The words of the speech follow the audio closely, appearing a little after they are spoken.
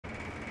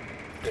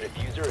The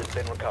diffuser has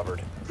been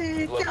recovered. Take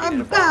You've a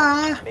located a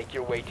bite. bomb. Make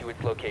your way to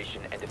its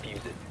location and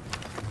defuse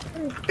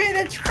it.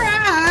 Better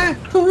try.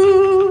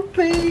 Ooh,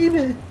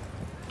 baby.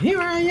 Here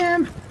I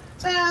am.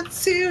 Time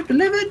to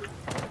delivered.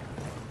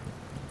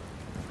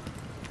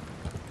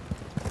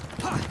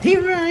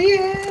 Here I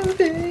am,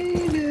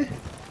 baby.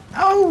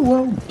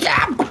 Oh,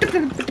 yeah.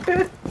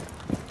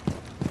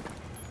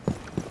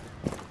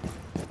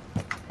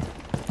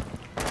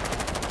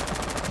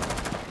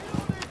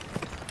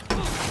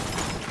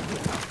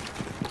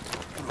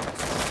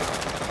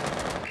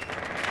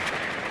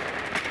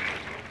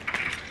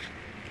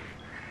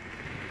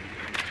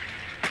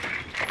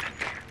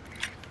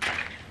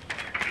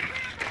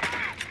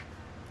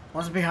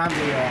 One's behind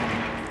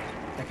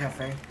the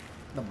cafe,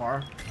 the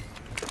bar.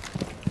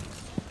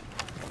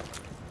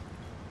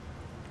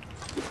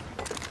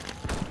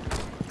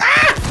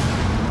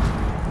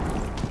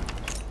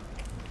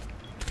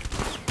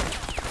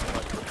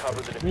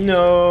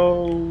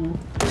 No.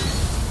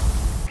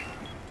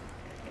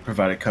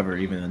 Provided cover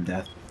even in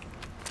death.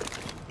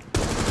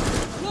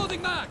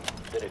 Loading back.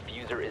 The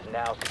diffuser is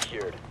now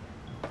secured.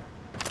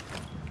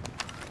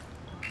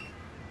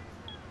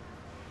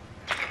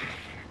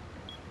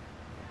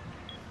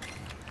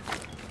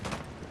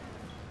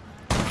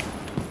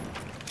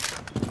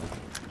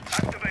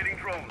 Activating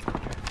drone.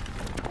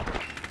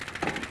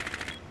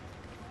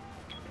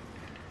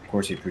 Of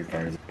course he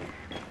pre-fires.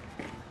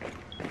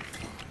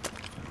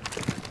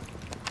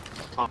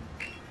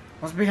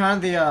 One's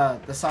behind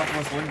the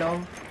southwest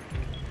window.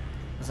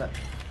 What's that?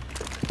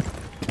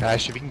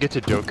 Ash, if you can get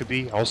to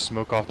Dokkaebi, I'll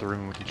smoke off the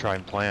room and we can try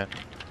and plant.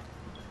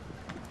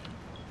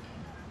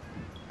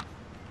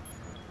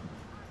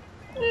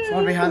 There's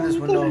one behind this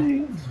window.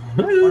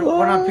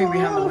 One on ping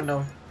behind the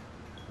window.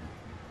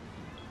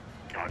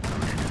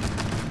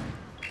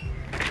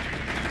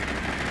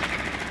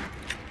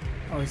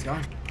 Oh, he's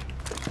gone.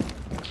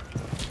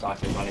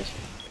 Doctor money.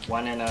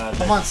 One in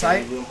I'm on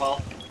site. room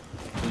hall.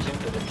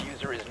 The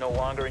diffuser is no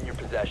longer in your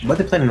possession. What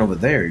are they planning over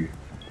there?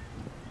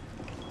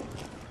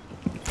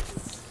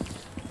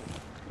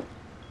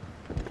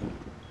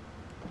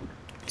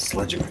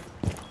 Sledging.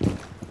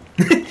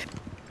 I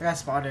got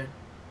spotted.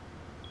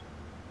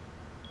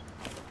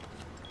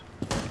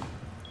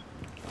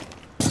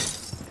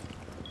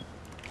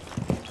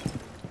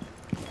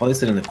 Oh, they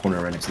sit in the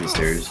corner right next to the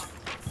stairs.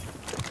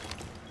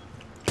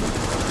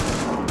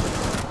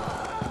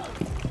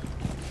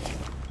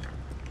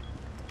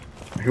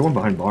 I hear one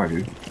behind bar,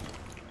 dude.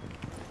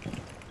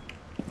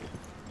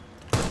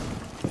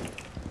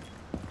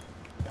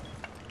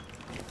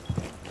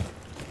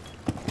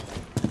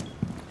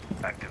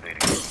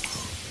 Activating.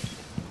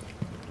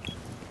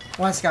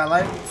 One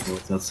skylight. Oh,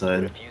 it's The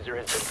outside. diffuser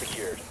has been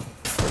secured.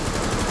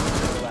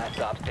 The last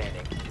stop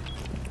standing.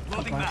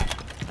 Loading back.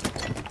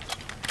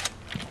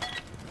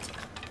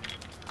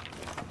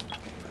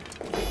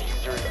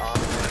 Diffuser is on.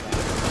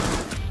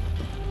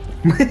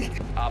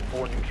 Op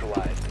 4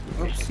 neutralized.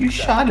 Oops. You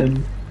shot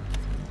him.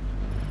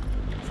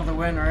 For the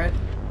win, right?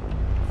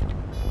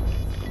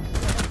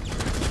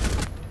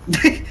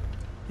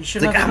 You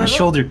should It's like, have ah, my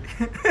shoulder.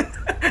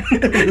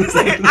 It's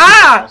like,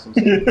 ah!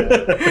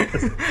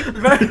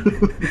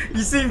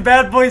 You seen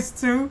Bad Boys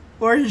 2?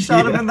 Where he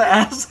shot him in the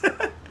ass?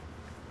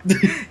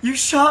 You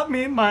shot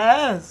me in my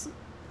ass.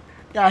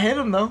 Yeah, I hit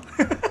him though.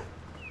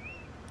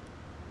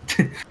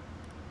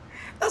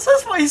 That's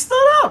his fault. He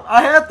stood up.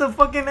 I had the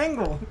fucking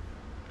angle.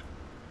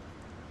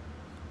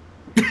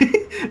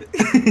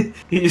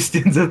 He just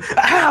stands up.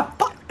 Ah,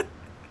 fuck.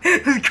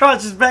 He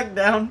crouches back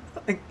down.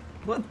 Like,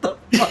 what the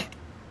fuck?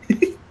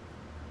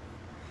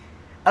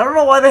 I don't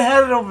know why they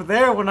had it over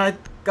there when I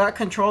got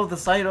control of the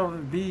site over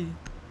B.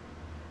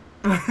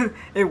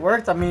 It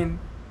worked. I mean,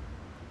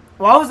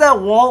 why was that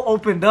wall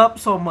opened up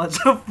so much?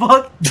 Fuck.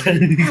 What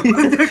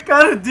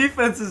kind of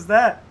defense is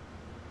that?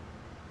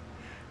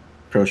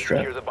 Pro Secure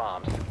strap. the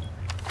bombs.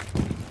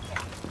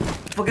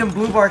 Fucking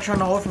blue bar trying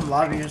to hold from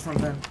lobby or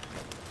something.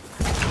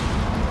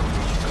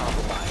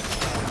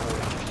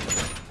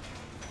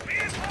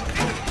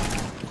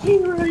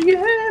 Here I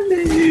am,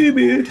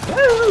 baby.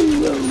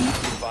 Oh,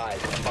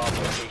 Advised, the bomb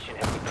location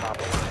has been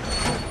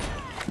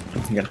compromised.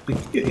 oh. Gotta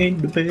put you in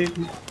the bed.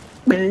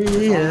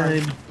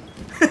 Man.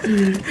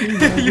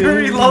 You're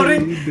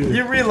reloading.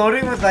 You're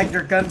reloading with like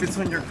your gun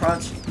between your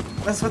crotch.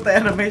 That's what the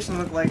animation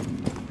looked like.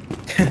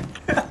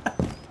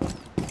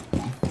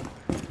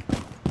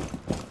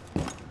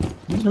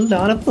 There's a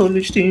lot of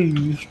foolish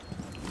things.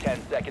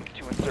 10 seconds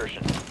to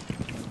insertion.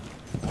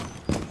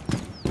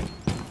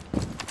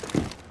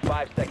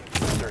 5 seconds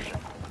to insertion.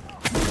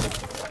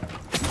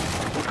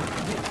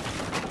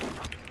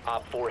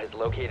 Op 4 has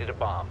located a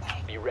bomb.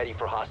 Be ready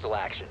for hostile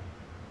action.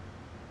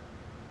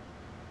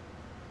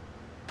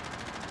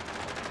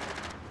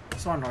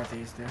 It's on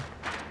northeast, dude.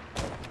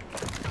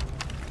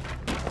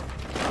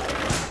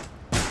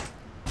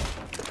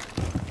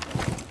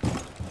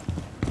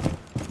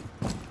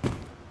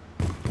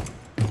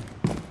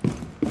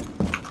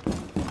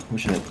 What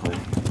should I play?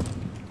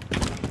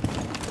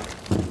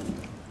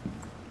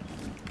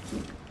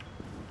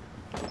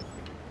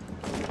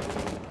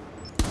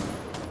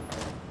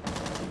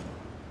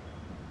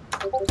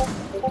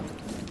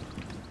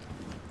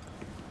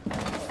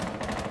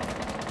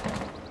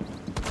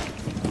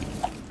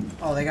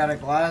 Oh, they got a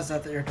glass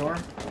at your door?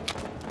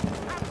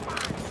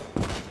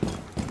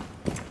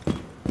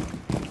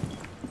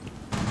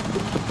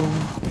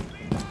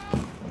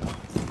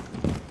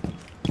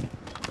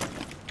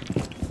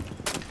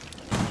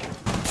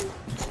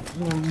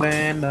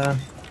 Banda,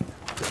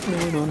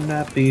 little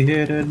nappy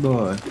headed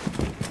boy.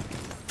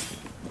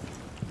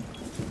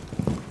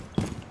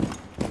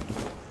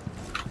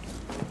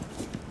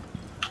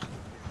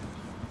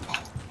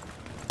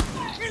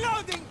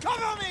 Reloading!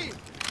 Cover me!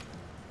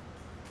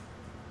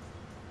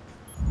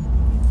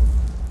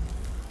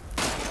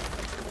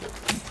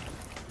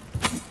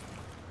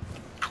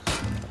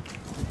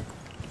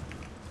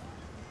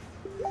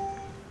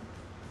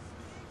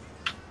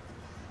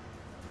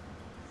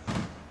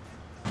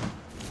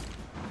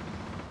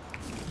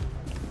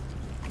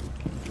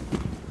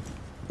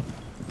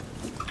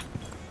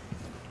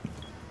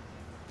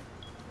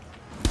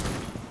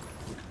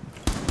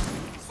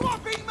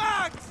 Swapping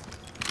mags!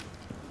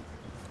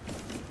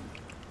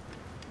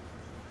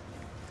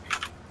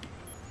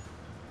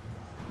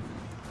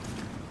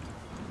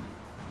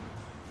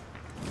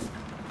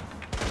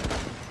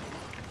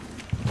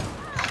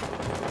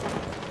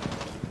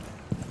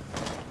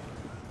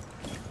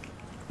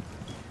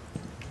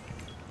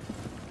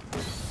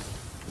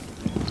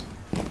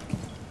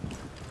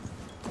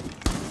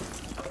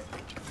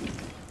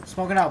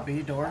 Smoking out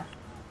B door.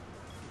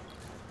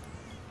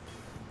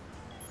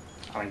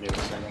 I'll give it a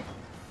second.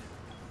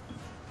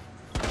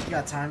 You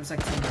got time, it's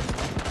like 2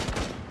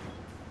 minutes.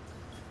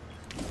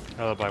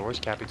 Oh, by where's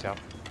Cappy Town?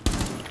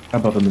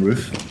 Up on the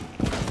roof.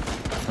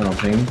 I don't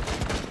ping.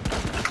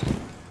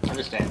 I'm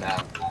just staying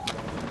down.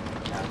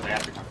 Yeah, they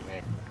have to come to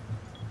me.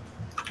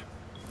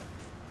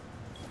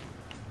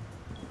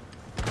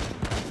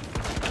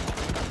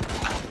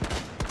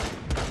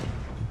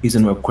 He's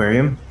in the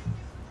aquarium.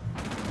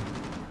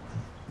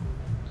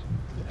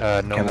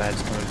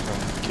 Nomad's coming from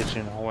the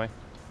kitchen hallway.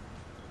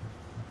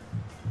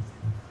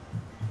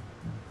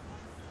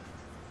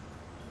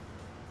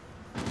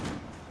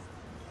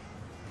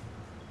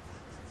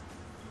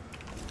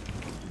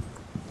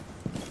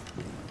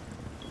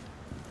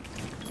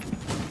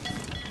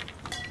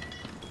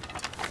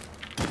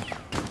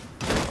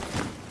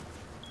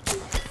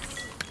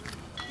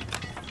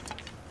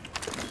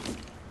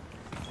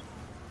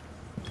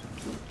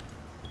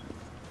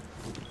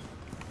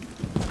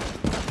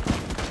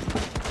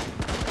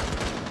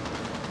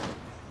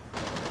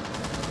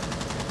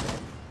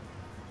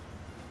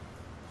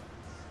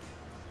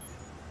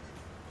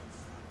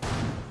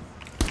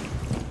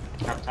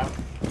 Top.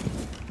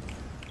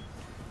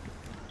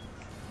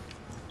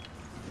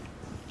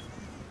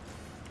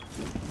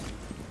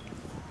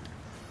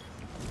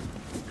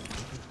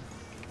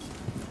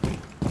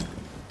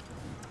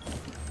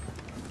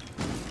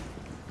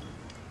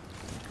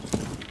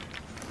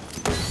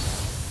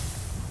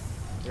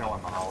 You don't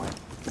want my hallway.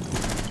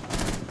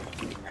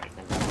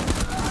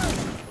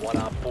 One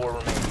op 4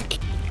 remaining.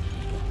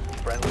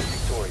 Friendly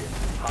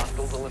victorious.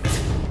 Hostiles eliminated.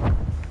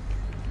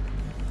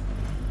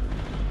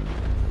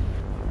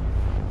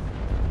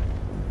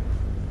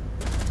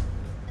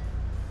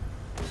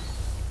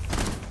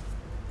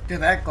 Dude,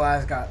 that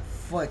glass got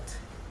flicked.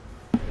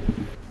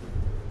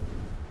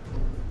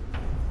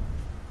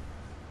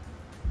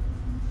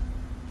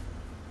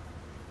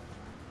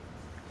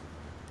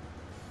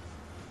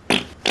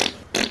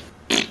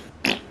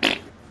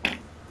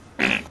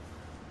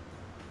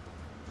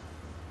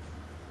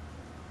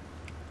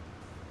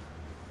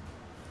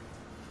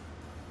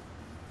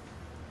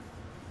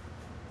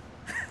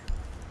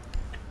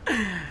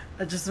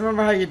 I just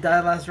remember how you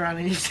died last round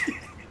and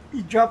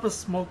you drop a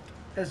smoke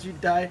as you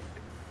die.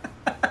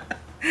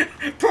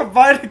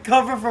 Provide a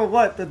cover for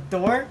what? The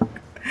door?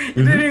 You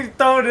didn't even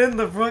throw it in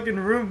the fucking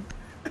room.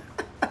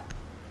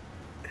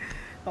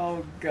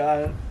 Oh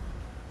god.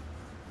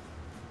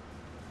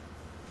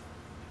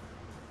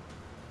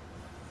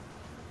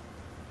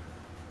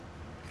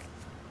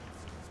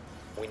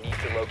 We need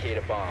to locate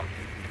a bomb.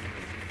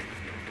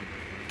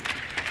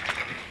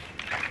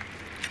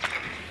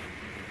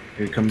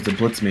 Here comes the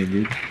Blitzmate,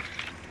 dude.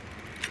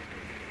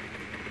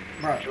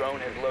 Bro, Drone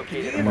has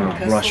located I'm a gonna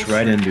bomb. rush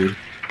right in, dude.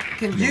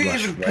 can I'm you gonna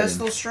rush even right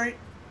pistol in. straight?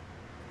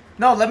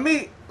 No, let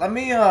me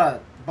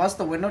bust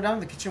the window down,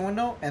 the kitchen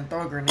window, and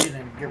throw a grenade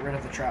and get rid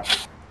of the trap.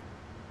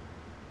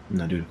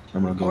 No, dude.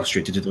 I'm gonna go What?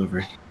 straight to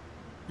delivery.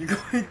 You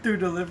going through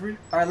delivery?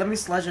 Alright, let me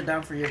sledge it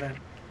down for you then.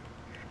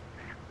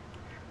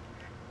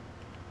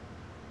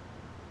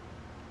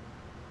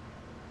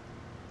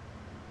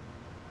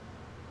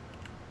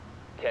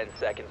 Ten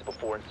seconds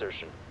before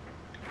insertion.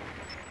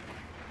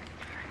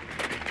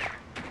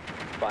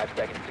 5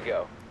 seconds to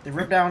go. They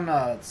ripped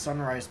down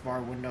sunrise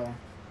bar window.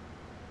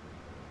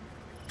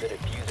 The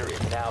diffuser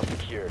is now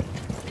secured.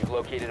 You've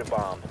located a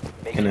bomb.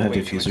 Make Can I your have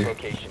way to its diffuser?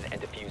 location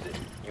and defuse it.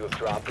 You have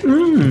dropped the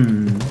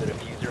diffuser. The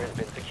diffuser has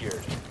been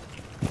secured.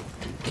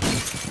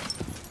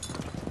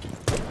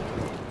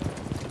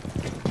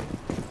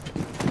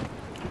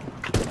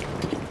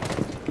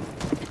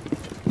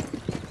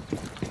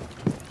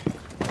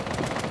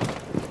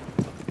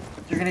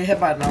 gonna get hit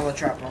by another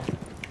trap, bro.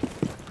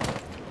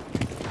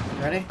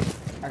 Ready?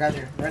 I got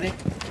you. Ready?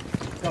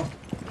 Go.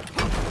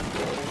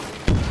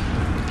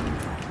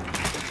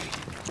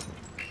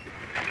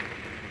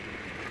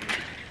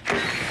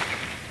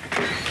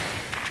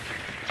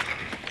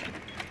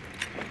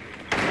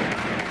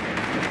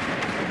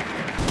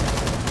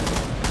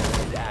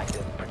 Is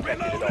active.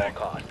 Protected at all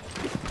costs.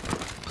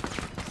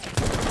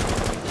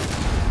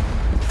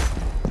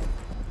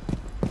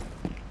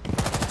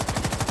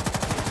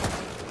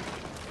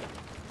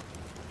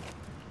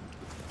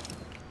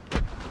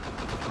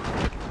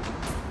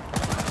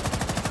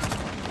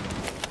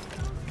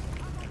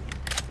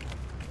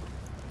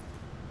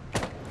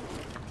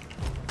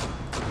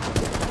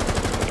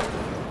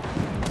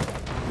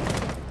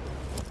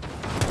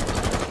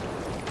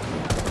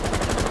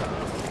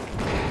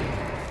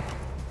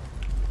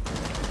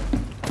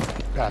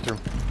 Bathroom.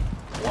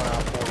 1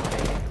 op 4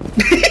 remaining.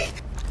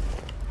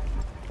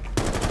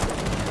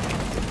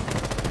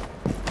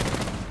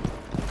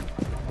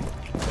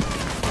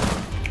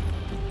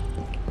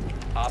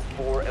 Op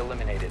 4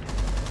 eliminated.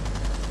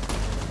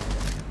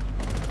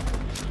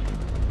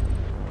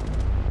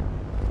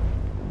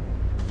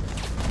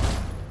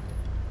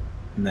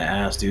 In the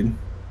ass, dude.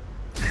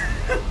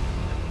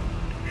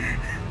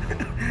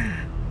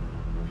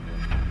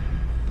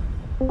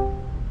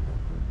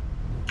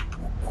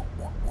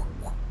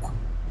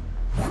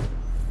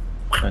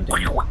 God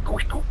damn it.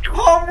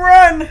 Home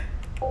run!